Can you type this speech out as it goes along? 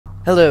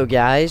Hello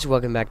guys,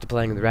 welcome back to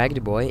Playing with Raggedy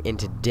Boy, and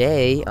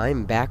today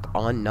I'm back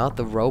on Not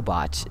the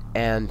Robot,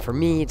 and for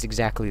me it's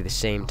exactly the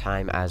same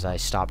time as I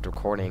stopped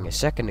recording a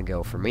second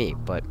ago for me,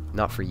 but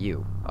not for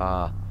you.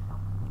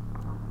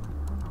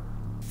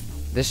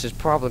 This is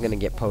probably gonna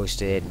get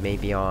posted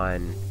maybe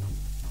on...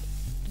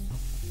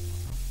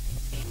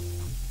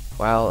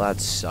 Well, that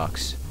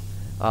sucks.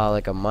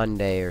 Like a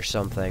Monday or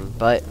something,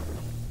 but...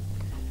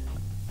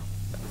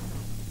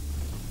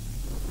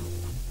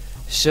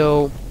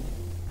 So...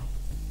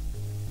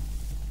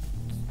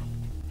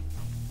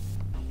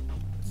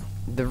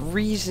 The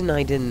reason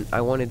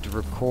I wanted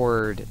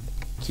to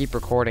keep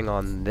recording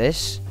on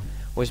this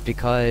was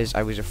because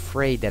I was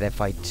afraid that if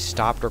I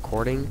stopped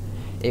recording,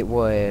 it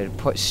would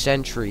put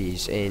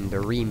sentries in the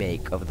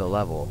remake of the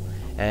level,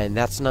 and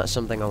that's not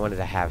something I wanted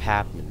to have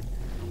happen.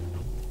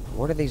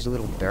 What are these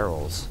little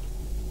barrels?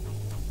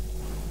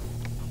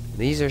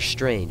 These are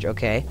strange,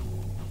 okay.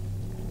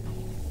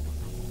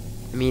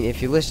 I mean,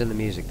 if you listen to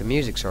the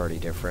music's already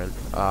different.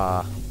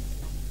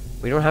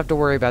 We don't have to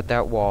worry about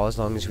that wall as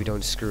long as we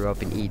don't screw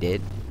up and eat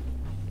it.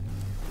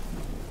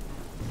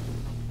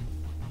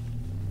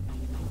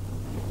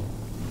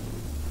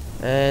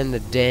 And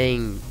the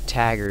dang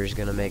tagger is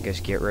gonna make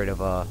us get rid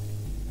of a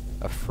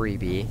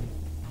freebie.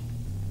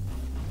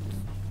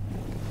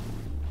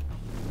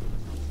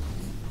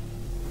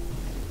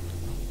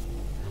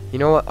 You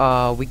know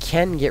what? We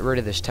can get rid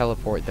of this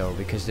teleport though,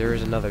 because there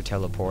is another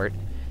teleport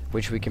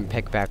which we can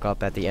pick back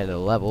up at the end of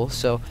the level.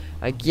 So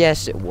I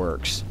guess it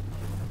works.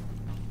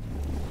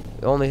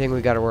 The only thing we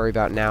gotta worry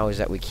about now is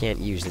that we can't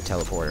use the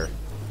teleporter.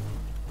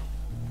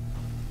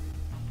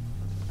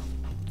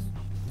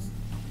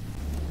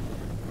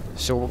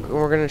 So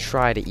we're gonna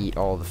try to eat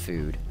all the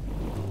food.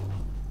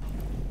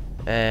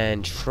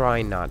 And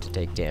try not to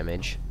take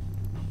damage.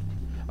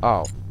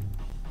 Oh.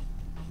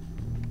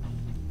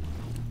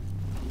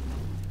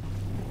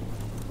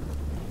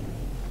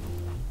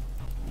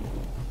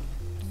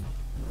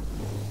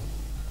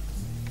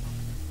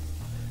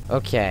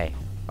 Okay.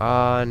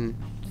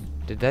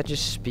 Did that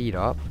just speed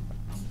up?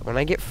 When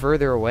I get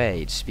further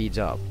away, it speeds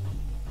up.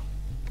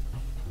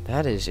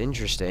 That is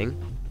interesting.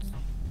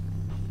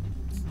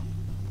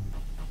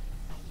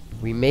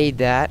 We made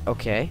that,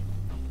 okay.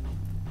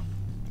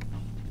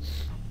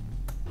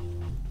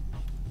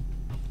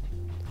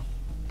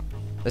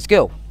 Let's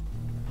go.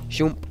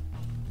 Shoomp.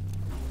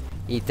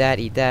 Eat that,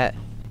 eat that.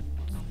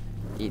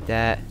 Eat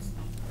that.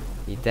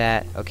 Eat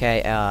that.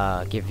 Okay,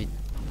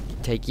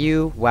 take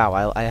you.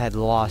 Wow, I had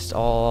lost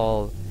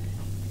all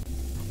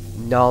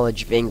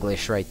knowledge of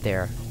English right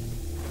there.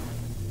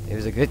 It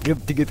was a good...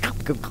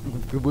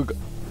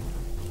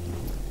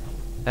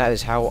 That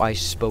is how I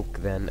spoke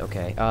then.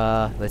 Okay,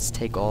 let's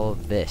take all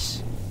of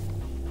this.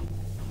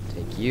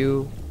 Take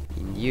you,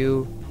 and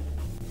you.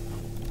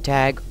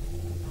 Tag.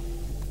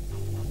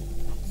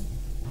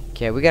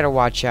 Okay, we gotta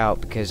watch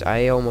out because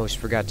I almost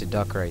forgot to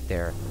duck right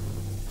there.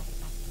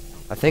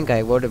 I think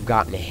I would have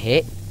gotten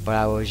hit, but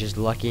I was just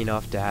lucky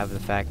enough to have the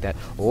fact that...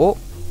 Oh!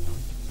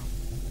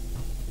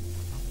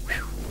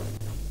 Whew.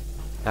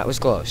 That was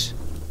close.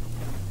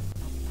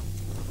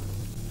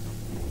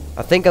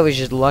 I think I was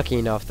just lucky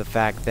enough the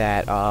fact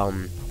that,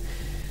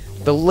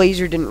 the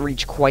laser didn't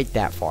reach quite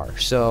that far,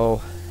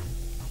 so...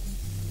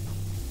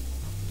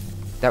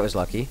 That was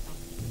lucky.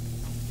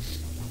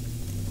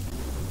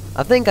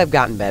 I think I've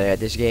gotten better at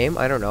this game,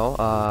 I don't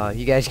know,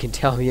 you guys can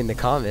tell me in the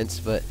comments,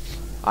 but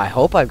I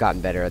hope I've gotten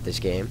better at this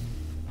game.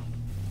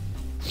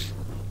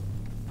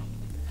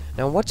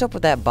 Now, what's up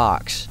with that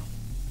box?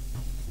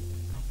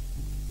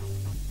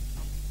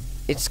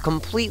 It's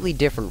completely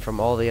different from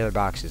all the other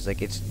boxes,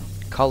 like, it's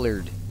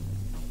colored.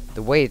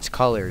 The way it's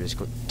colored is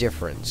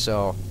different,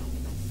 so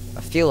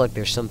I feel like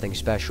there's something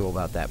special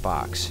about that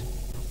box.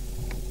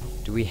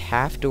 Do we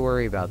have to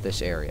worry about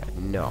this area?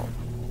 No.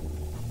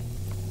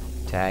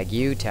 Tag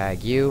you,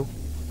 tag you.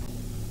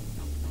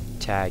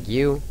 Tag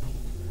you.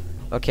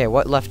 Okay,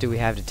 what left do we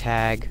have to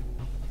tag?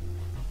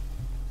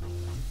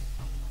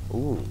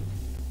 Ooh.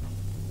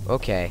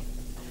 Okay.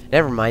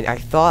 Never mind, I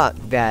thought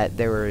that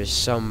there was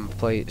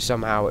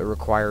somehow it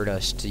required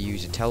us to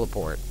use a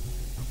teleport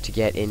to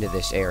get into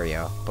this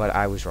area, but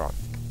I was wrong.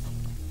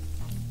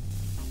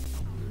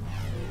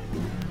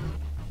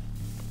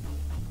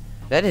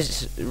 That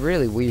is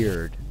really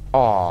weird.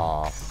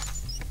 Aww.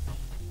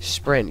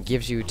 Sprint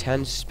gives you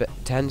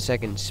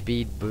 10-second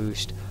speed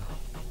boost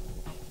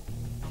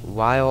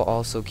while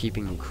also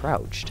keeping you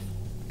crouched.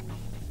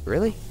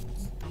 Really?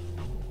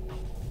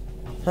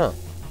 Huh.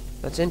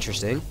 That's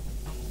interesting.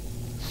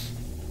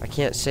 I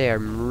can't say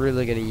I'm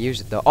really gonna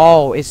use it though.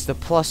 Oh, it's the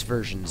plus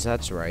versions,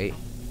 that's right.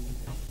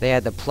 They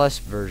had the plus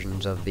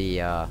versions of the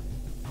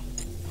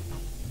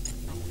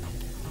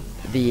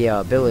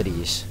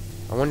abilities.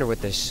 I wonder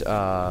what this,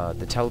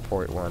 the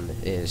teleport one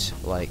is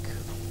like.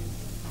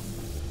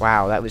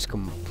 Wow, that was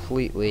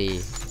completely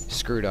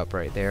screwed up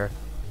right there.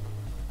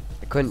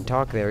 I couldn't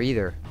talk there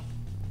either.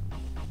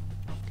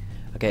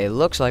 Okay, it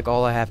looks like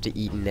all I have to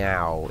eat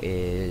now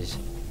is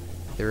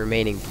the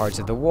remaining parts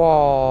of the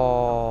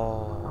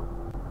wall.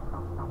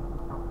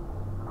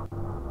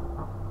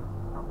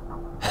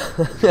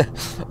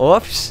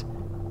 Oops.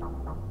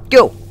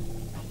 Go!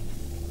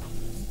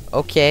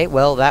 Okay,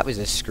 well, that was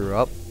a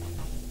screw-up.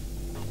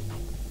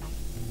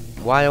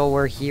 While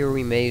we're here,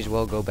 we may as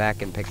well go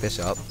back and pick this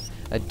up.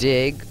 A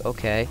dig,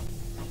 okay.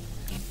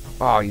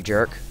 Oh, you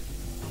jerk.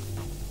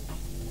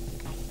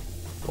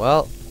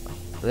 Well,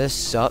 this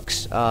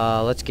sucks.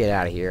 Let's get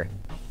out of here.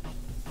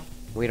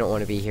 We don't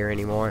want to be here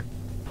anymore.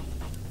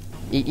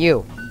 Eat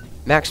you.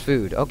 Max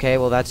food. Okay,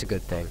 well, that's a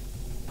good thing.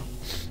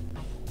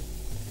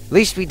 At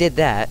least we did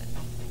that.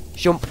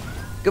 Shump.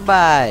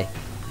 Goodbye.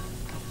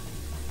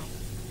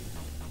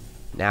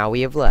 Now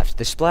we have left.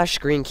 The splash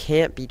screen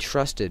can't be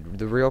trusted.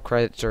 The real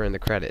credits are in the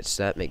credits.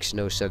 That makes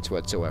no sense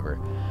whatsoever.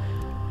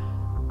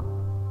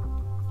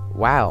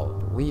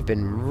 Wow, we've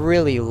been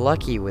really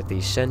lucky with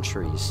these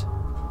sentries.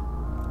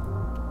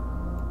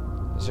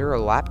 Is there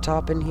a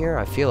laptop in here?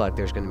 I feel like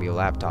there's going to be a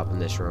laptop in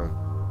this room.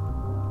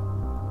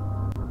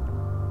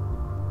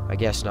 I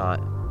guess not.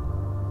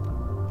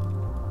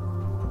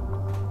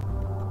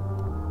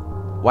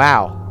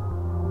 Wow.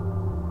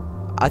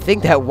 I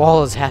think that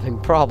wall is having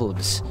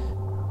problems.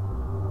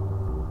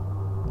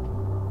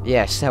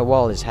 Yes, that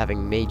wall is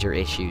having major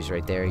issues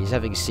right there. He's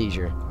having a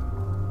seizure.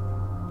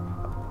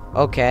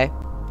 Okay.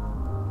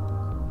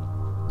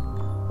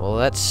 Well,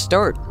 let's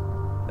start.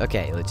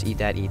 Okay, let's eat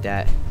that, eat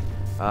that.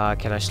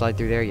 Can I slide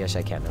through there? Yes,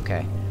 I can.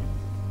 Okay.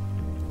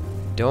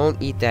 Don't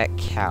eat that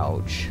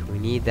couch. We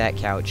need that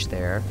couch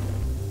there.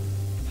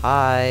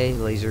 Hi,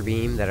 laser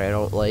beam that I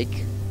don't like.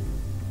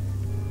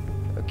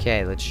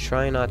 Okay, let's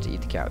try not to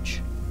eat the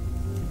couch.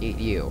 Eat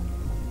you.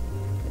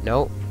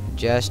 Nope,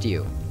 just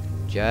you.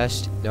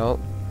 Just, nope.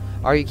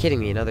 Are you kidding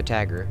me? Another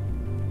tagger.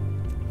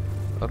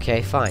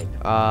 Okay, fine.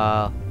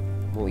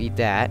 We'll eat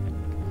that.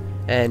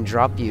 And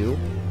drop you.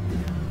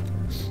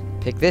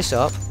 Pick this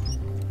up.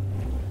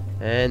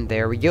 And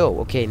there we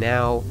go. Okay,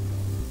 now...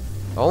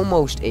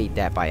 Almost ate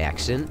that by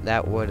accident.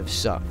 That would have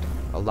sucked.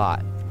 A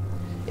lot.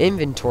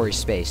 Inventory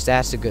space.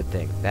 That's a good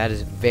thing. That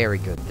is a very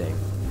good thing.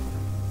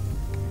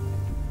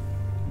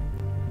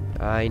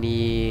 I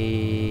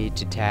need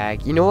to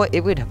tag... You know what?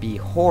 It would be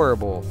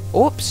horrible.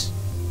 Oops!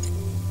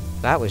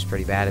 That was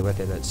pretty bad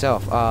within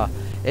itself.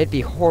 It'd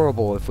be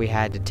horrible if we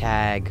had to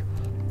tag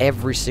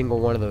every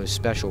single one of those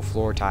special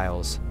floor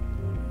tiles.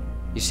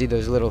 You see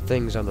those little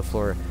things on the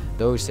floor?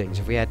 Those things.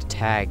 If we had to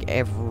tag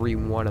every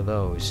one of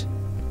those.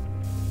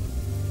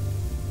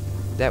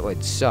 That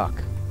would suck.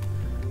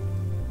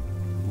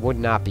 Would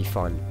not be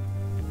fun.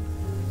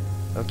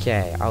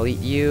 Okay, I'll eat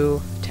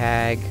you.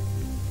 Tag.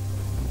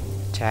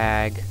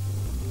 Tag.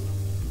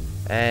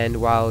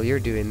 And while you're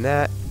doing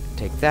that,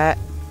 take that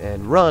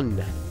and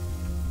run.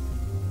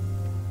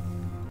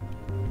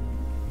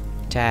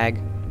 Tag.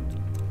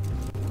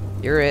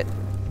 You're it.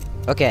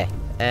 Okay,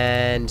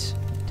 and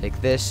take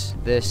this,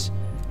 this,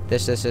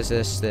 this, this, this,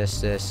 this,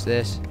 this, this,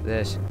 this,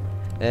 this,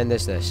 and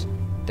this, this,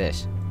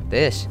 this,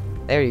 this.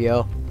 There you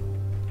go.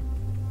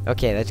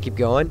 Okay, let's keep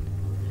going.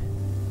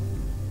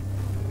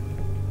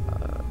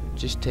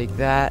 Just take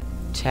that.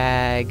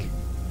 Tag.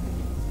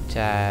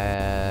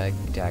 Tag.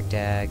 Tag,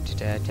 tag,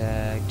 tag,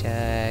 tag,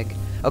 tag.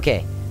 Okay.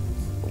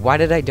 Why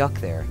did I duck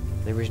there?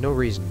 There was no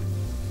reason.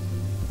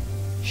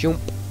 Shoomp.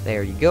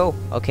 There you go.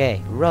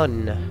 Okay,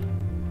 run.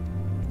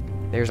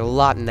 There's a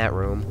lot in that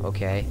room.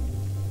 Okay.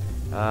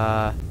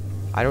 I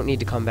don't need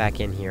to come back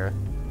in here.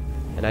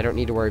 And I don't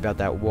need to worry about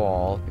that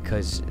wall,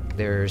 because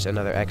there's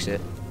another exit.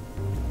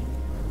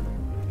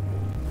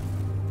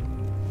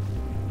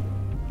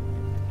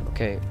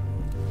 Okay.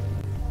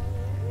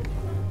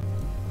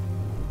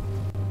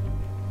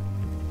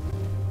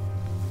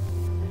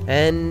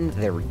 And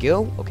there we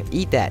go. Okay,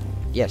 eat that.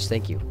 Yes,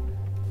 thank you.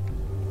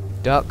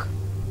 Duck.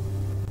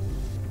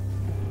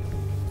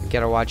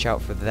 Gotta watch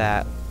out for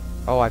that.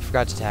 Oh, I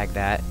forgot to tag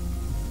that.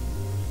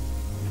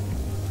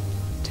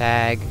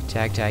 Tag,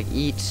 tag, tag,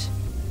 eat.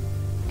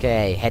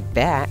 Okay, head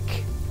back.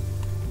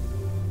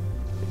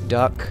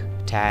 Duck,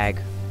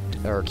 tag,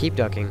 or keep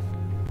ducking.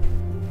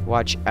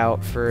 Watch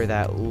out for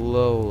that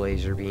low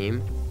laser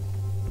beam.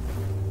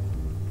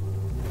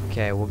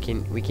 Okay,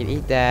 we can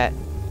eat that.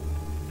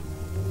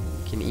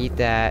 Can eat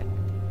that.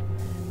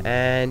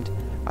 And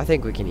I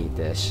think we can eat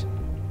this.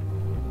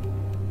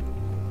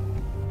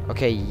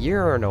 Okay,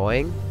 you're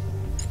annoying.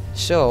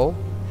 So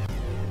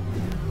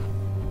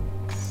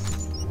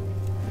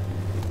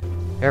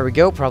there we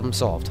go, problem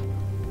solved.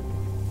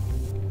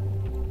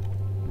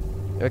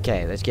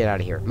 Okay, let's get out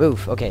of here.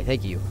 Move. Okay,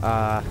 thank you.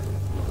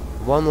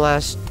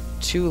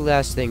 Two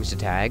last things to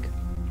tag.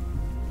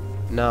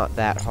 Not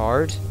that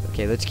hard.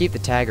 Okay, let's keep the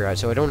tagger out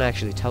so I don't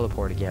actually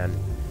teleport again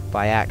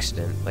by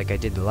accident like I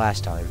did the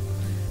last time.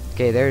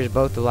 Okay, there's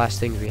both the last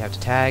things we have to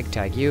tag.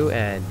 Tag you,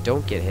 and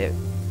don't get hit.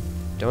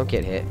 Don't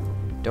get hit.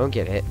 Don't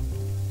get hit.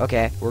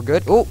 Okay, we're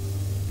good. Oh!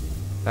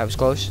 That was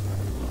close.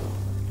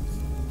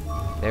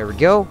 There we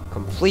go.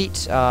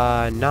 Complete.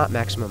 Not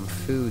maximum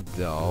food,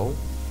 though.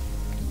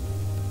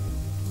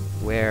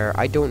 Where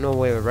I don't know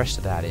where the rest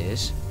of that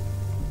is.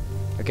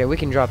 Okay, we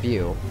can drop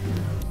you.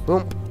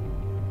 Boom.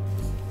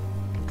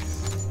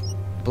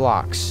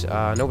 Blocks.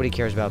 Nobody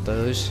cares about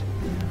those.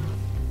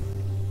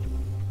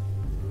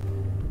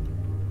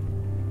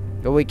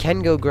 But we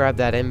can go grab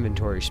that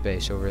inventory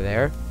space over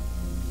there.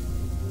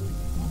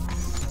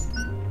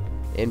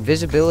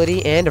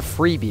 Invisibility and a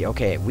freebie.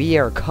 Okay, we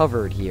are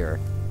covered here.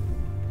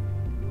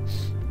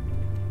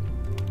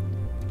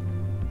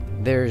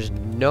 There's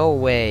no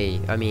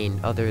way, I mean,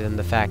 other than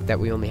the fact that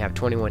we only have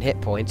 21 hit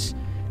points,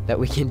 that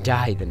we can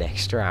die the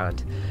next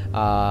round.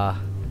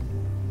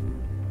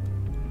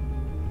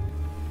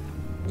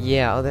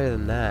 Yeah, other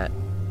than that,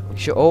 we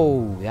should.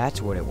 Oh,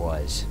 that's what it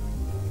was.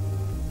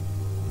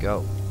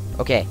 Go.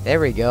 Okay, there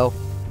we go.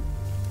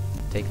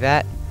 Take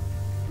that.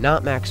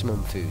 Not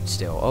maximum food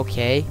still.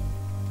 Okay.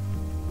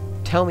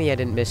 Tell me I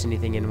didn't miss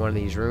anything in one of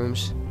these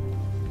rooms.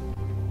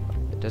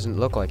 It doesn't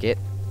look like it.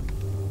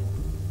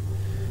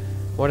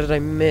 What did I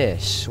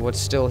miss? What's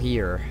still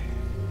here?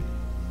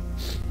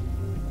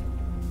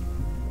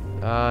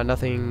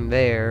 Nothing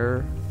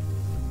there.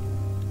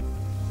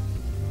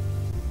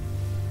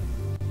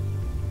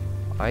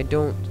 I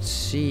don't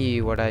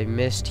see what I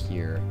missed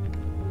here.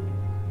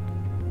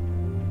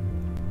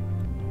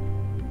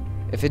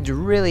 If it's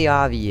really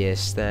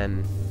obvious,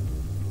 then...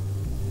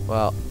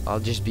 well,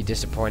 I'll just be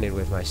disappointed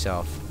with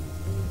myself.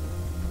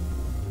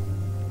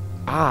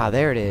 Ah,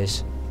 there it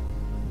is.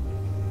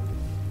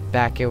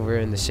 Back over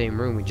in the same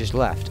room we just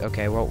left.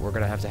 Okay, well, we're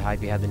gonna have to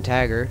hide behind the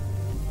tagger.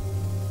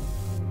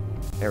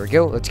 There we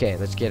go. Let's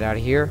get out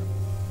of here.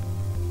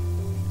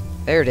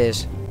 There it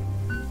is.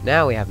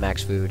 Now we have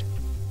max food.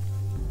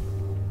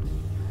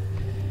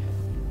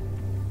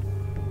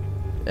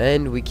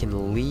 And we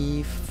can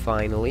leave,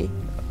 finally.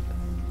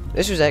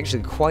 This was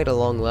actually quite a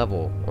long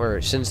level.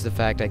 Or, since the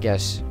fact, I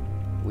guess,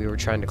 we were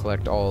trying to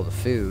collect all the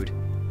food.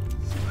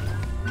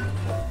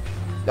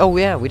 Oh,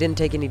 yeah, we didn't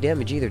take any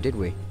damage either, did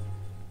we?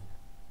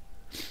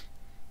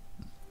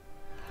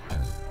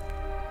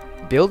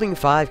 Building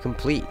 5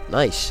 complete.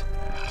 Nice.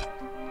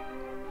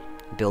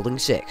 Building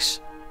 6.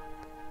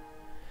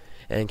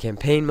 And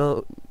campaign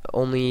mode,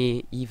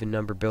 only even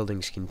number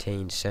buildings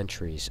contain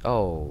sentries.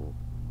 Oh,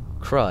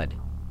 crud.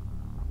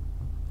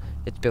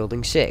 It's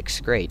building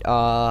 6. Great.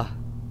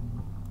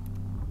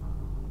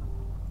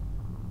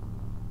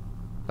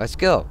 Let's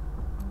go.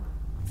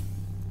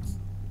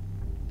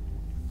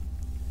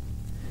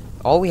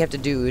 All we have to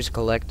do is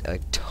collect a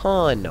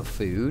ton of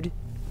food.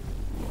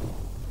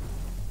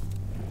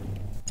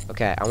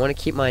 Okay, I want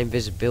to keep my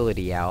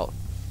invisibility out.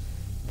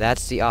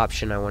 That's the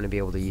option I want to be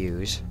able to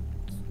use.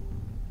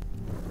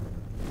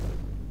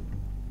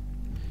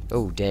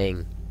 Oh,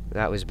 dang.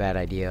 That was a bad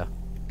idea.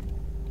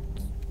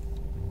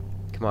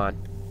 Come on.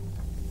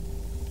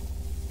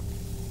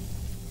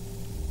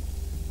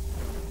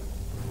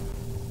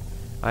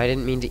 I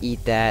didn't mean to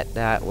eat that.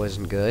 That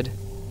wasn't good.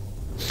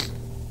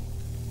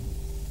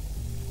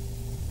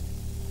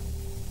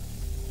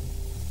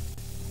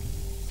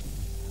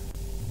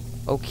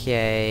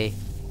 Okay.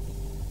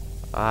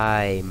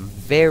 I'm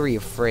very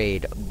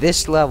afraid.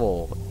 This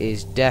level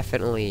is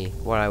definitely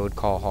what I would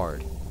call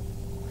hard.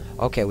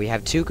 Okay, we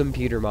have 2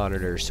 computer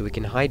monitors, so we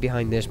can hide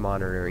behind this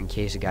monitor in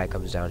case a guy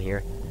comes down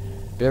here.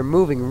 They're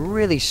moving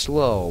really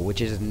slow,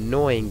 which is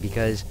annoying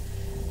because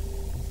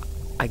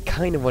I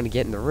kind of want to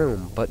get in the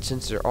room, but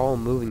since they're all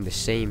moving the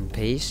same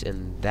pace,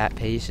 and that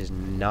pace is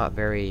not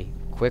very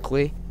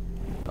quickly...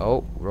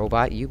 Oh,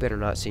 robot, you better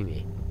not see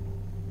me.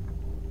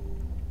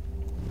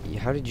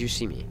 How did you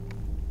see me?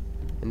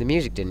 And the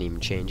music didn't even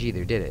change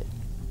either, did it?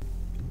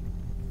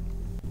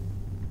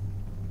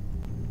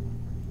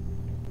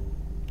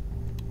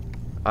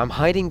 I'm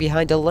hiding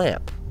behind a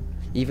lamp.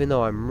 Even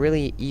though I'm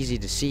really easy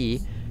to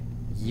see,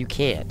 you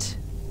can't.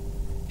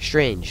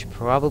 Strange.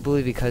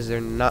 Probably because they're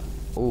not...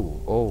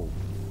 Oh, oh.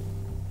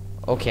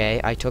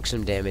 Okay, I took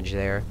some damage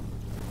there.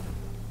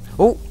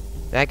 Oh!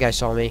 That guy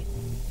saw me.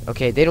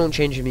 Okay, they don't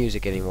change the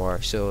music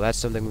anymore, so that's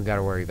something we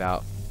gotta worry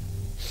about.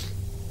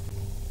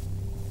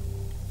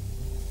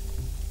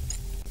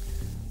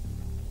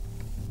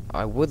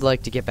 I would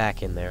like to get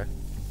back in there.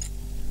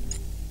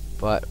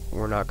 But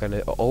we're not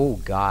gonna... Oh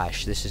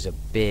gosh, this is a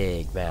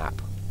big map.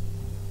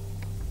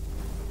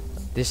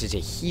 This is a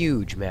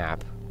huge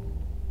map.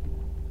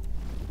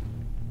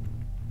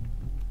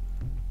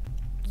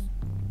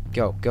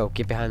 Go, go,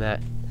 get behind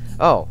that.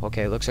 Oh,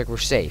 okay, looks like we're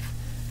safe.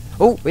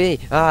 Oh,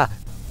 wait, Hi,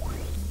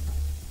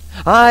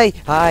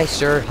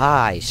 sir,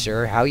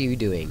 how you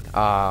doing?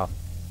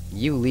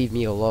 You leave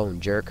me alone,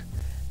 jerk.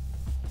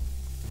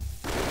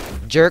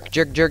 Jerk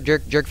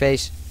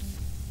face.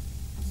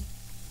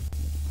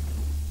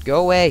 Go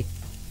away.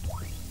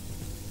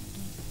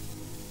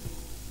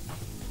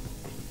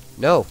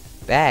 No,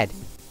 bad.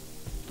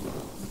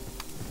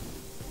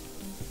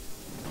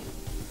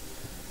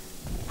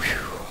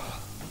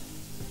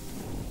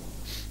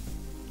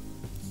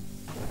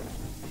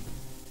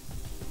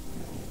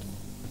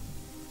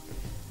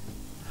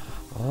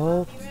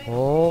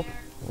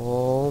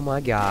 Oh my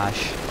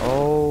gosh.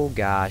 Oh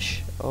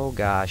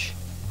gosh.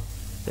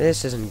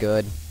 This isn't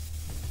good.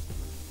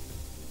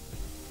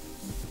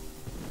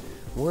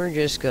 We're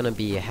just gonna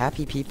be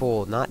happy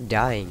people not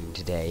dying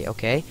today,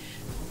 okay?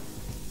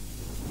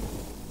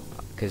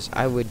 Because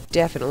I would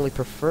definitely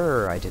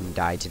prefer I didn't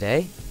die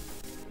today.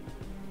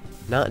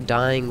 Not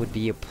dying would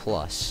be a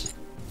plus.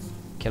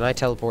 Can I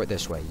teleport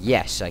this way?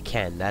 Yes, I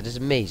can. That is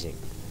amazing.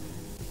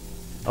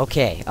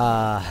 Okay,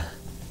 I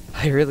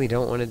really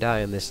don't want to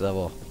die on this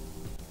level.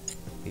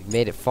 We've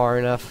made it far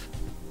enough.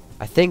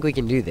 I think we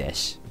can do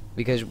this,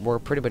 because we're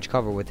pretty much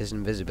covered with this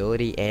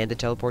invisibility and the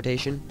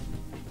teleportation.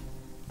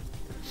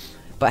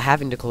 But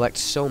having to collect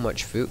so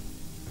much food...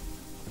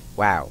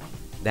 Wow.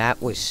 That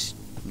was...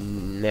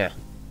 Nah.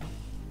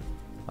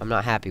 I'm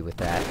not happy with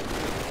that.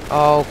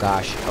 Oh,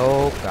 gosh.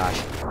 Oh, gosh.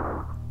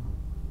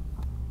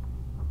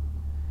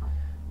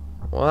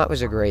 Well, that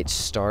was a great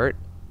start.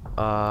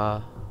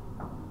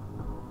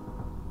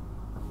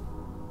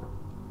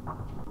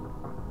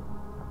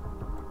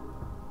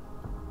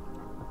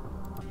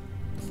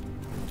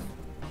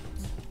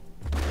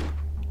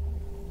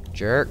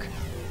 Jerk.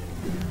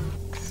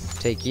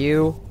 Take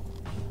you.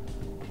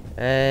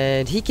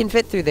 And he can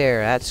fit through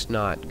there. That's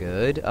not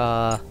good.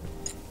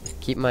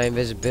 Keep my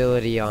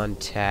invisibility on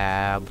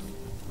tab.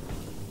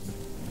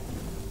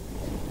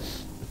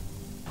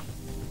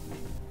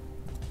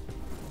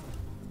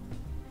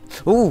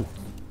 Ooh!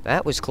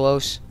 That was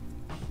close.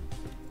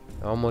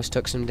 Almost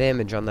took some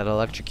damage on that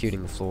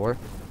electrocuting floor.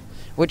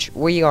 Which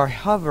we are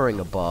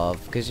hovering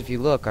above. Because if you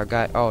look, our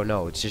guy... Oh,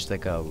 no. It's just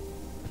like a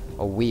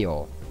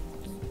wheel.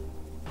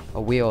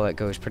 A wheel that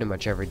goes pretty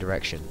much every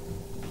direction.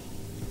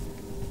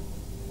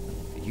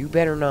 You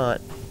better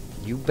not.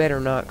 You better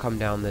not come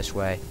down this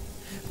way.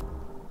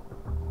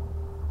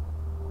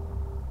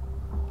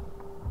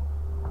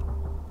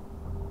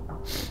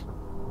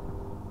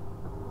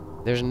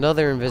 There's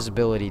another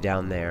invisibility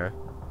down there.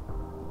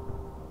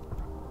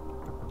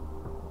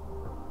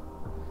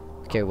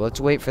 Okay, well, let's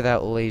wait for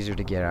that laser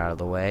to get out of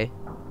the way.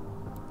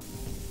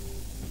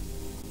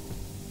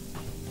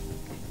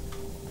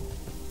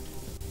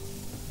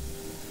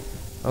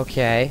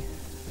 Okay.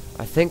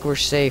 I think we're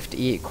safe to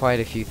eat quite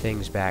a few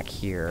things back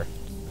here.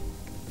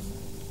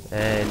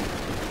 And...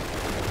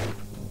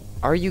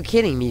 Are you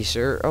kidding me,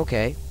 sir?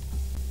 Okay.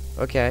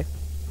 Okay.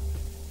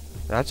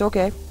 That's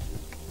okay.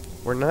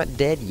 We're not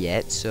dead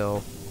yet,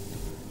 so...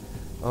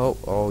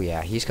 Oh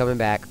yeah, he's coming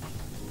back.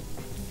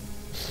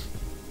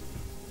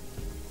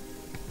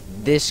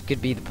 This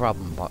could be the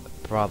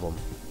problem.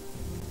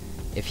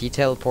 If he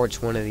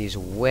teleports one of these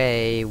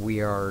away,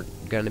 we are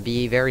gonna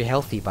be very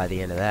healthy by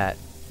the end of that.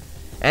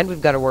 And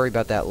we've got to worry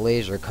about that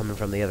laser coming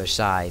from the other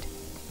side.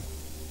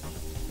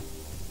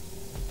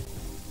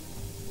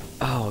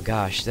 Oh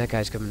gosh, that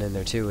guy's coming in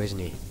there too, isn't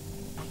he?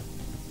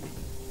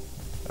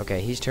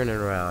 Okay, he's turning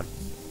around.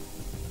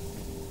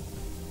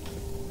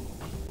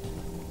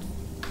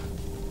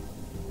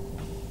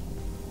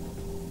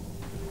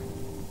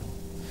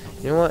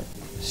 You know what?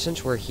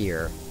 Since we're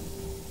here...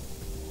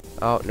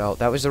 Oh, no,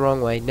 that was the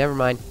wrong way. Never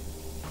mind.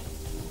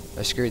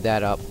 I screwed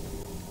that up.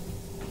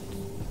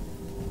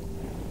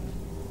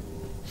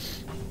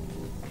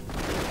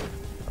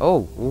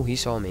 Oh, ooh, he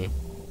saw me.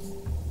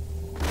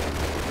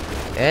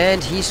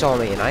 And he saw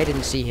me, and I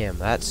didn't see him.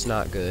 That's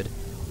not good.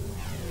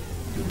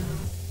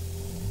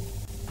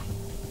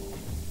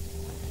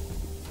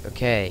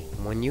 Okay,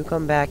 when you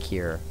come back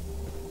here...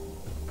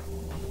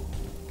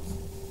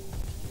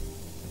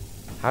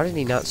 How did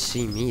he not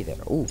see me there?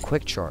 Ooh,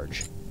 quick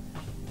charge.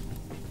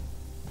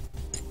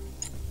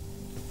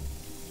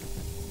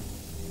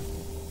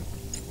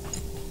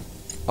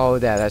 Oh,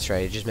 yeah, that's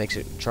right. It just makes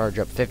it charge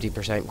up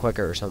 50%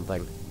 quicker or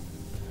something.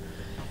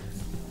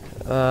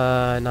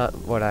 Not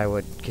what I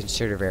would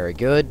consider very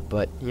good,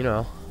 but, you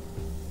know.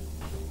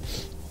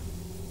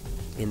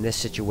 In this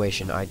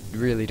situation, I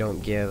really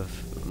don't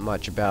give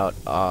much about,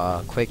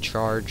 quick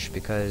charge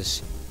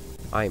because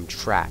I'm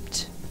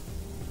trapped.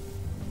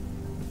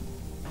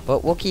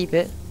 But we'll keep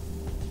it.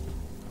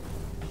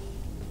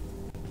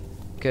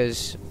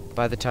 Because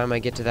by the time I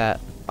get to that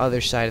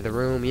other side of the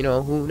room, you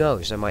know, who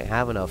knows? I might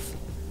have enough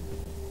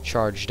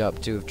charged up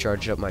to have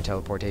charged up my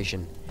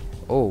teleportation.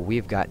 Oh,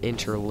 we've got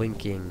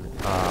interlinking,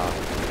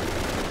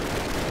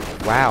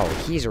 wow,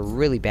 he's a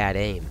really bad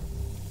aim.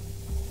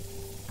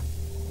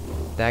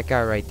 That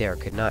guy right there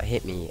could not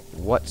hit me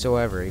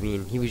whatsoever. I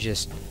mean, he was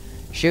just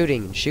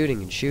shooting and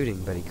shooting and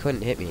shooting, but he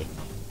couldn't hit me.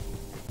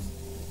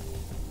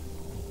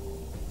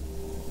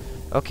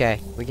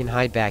 Okay, we can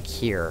hide back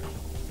here.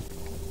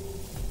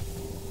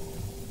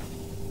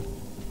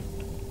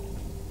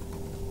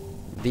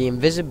 The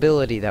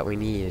invisibility that we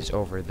need is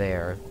over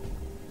there.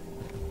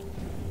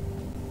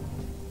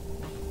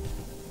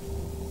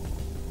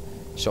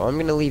 So I'm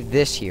gonna leave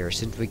this here,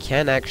 since we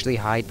can actually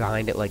hide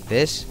behind it like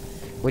this,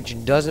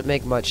 which doesn't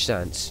make much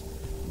sense,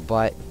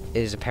 but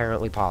is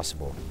apparently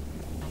possible.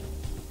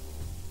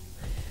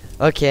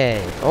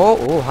 Okay.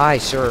 Oh, hi,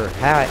 sir.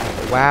 Hi.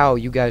 Wow,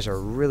 you guys are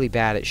really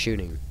bad at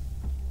shooting.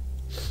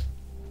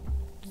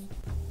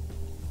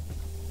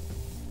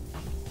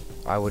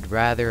 I would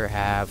rather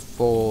have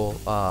full,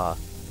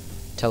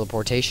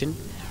 teleportation.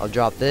 I'll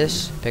drop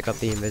this, pick up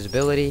the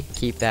invisibility,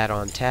 keep that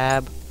on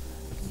tab.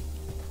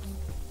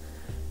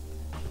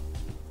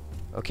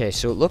 Okay,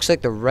 so it looks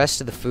like the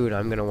rest of the food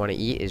I'm going to want to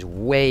eat is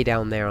way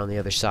down there on the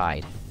other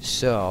side.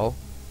 So,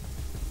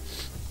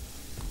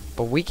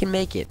 but we can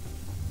make it.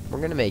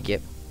 We're gonna make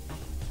it.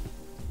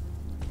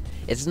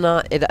 It's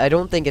not... I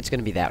don't think it's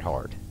gonna be that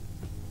hard.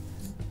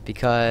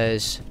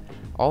 Because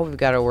all we've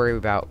got to worry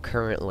about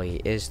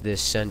currently is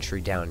this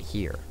sentry down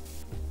here.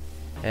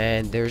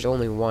 And there's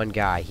only one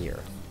guy here.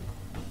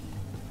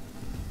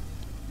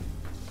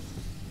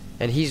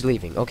 And he's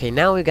leaving. Okay,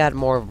 now we got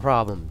more of a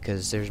problem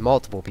because there's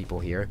multiple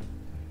people here.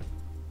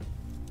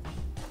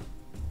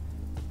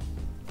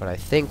 But I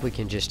think we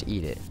can just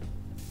eat it.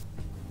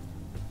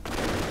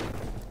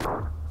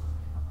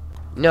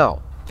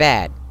 No,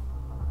 bad.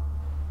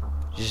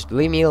 Just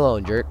leave me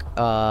alone, jerk.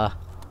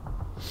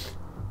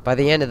 By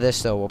the end of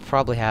this, though, we'll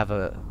probably have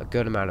a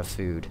good amount of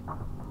food.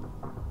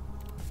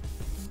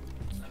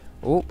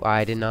 Oop,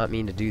 I did not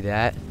mean to do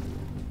that.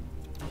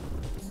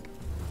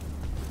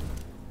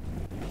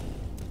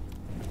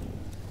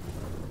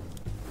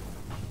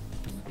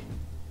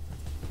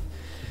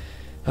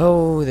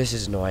 Oh, this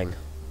is annoying.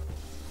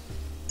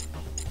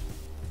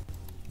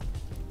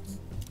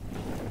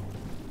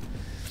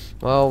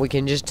 Well, we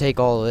can just take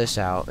all of this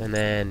out, and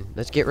then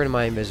let's get rid of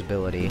my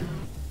invisibility.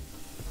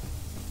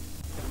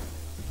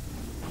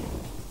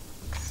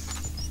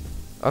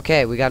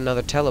 Okay, we got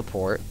another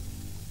teleport.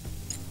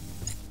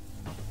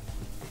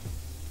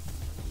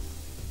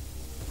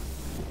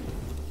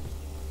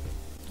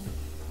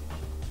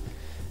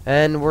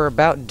 And we're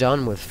about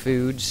done with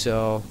food,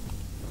 so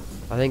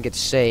I think it's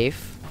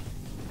safe.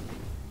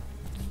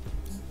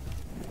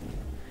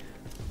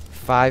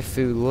 5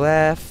 food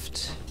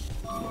left.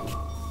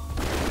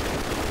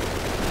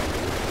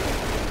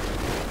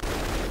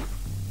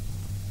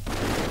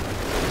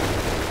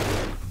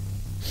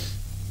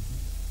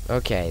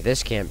 Okay,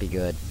 this can't be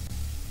good.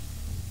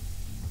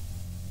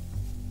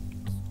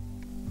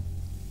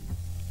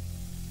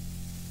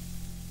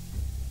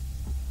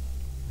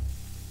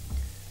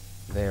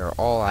 They are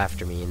all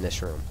after me in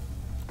this room.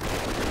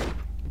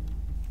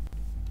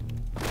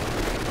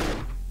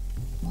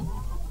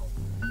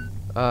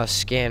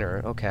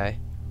 Scanner, okay.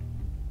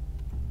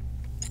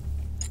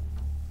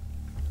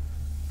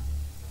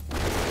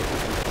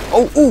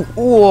 Oh, ooh,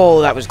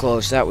 whoa, that was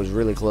close. That was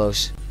really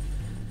close.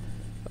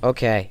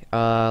 Okay,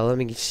 let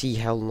me see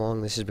how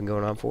long this has been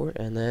going on for,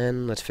 and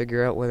then let's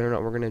figure out whether or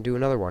not we're gonna do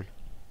another one.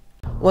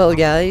 Well,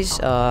 guys,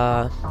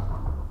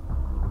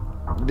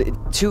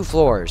 2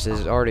 floors. This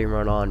has already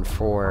run on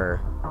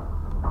for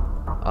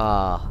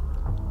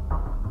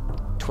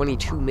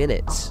 22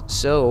 minutes.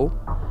 So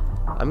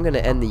I'm gonna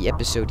end the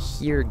episode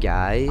here,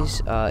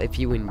 guys. If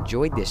you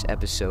enjoyed this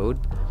episode,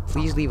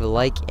 please leave a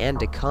like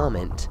and a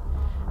comment.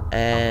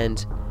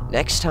 And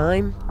next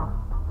time,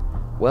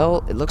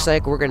 well, it looks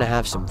like we're gonna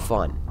have some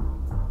fun.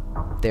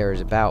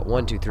 There's about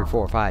 1, 2, 3,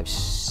 4, 5,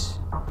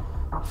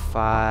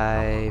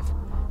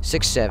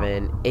 6,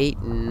 7,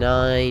 8,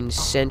 9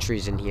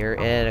 sentries in here,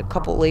 and a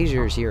couple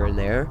lasers here and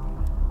there.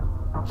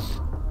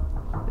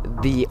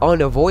 The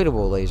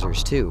unavoidable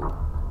lasers, too,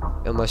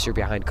 unless you're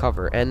behind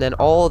cover. And then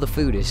all the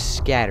food is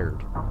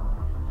scattered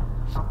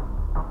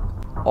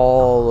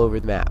all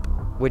over the map,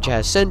 which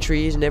has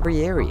sentries in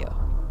every area.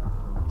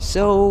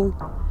 So,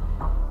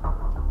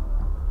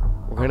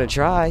 we're gonna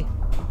try.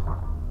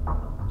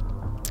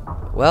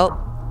 Well,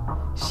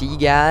 see you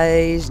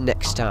guys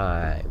next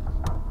time.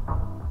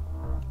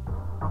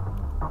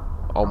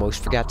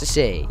 Almost forgot to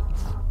save.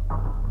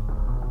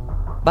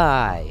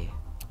 Bye.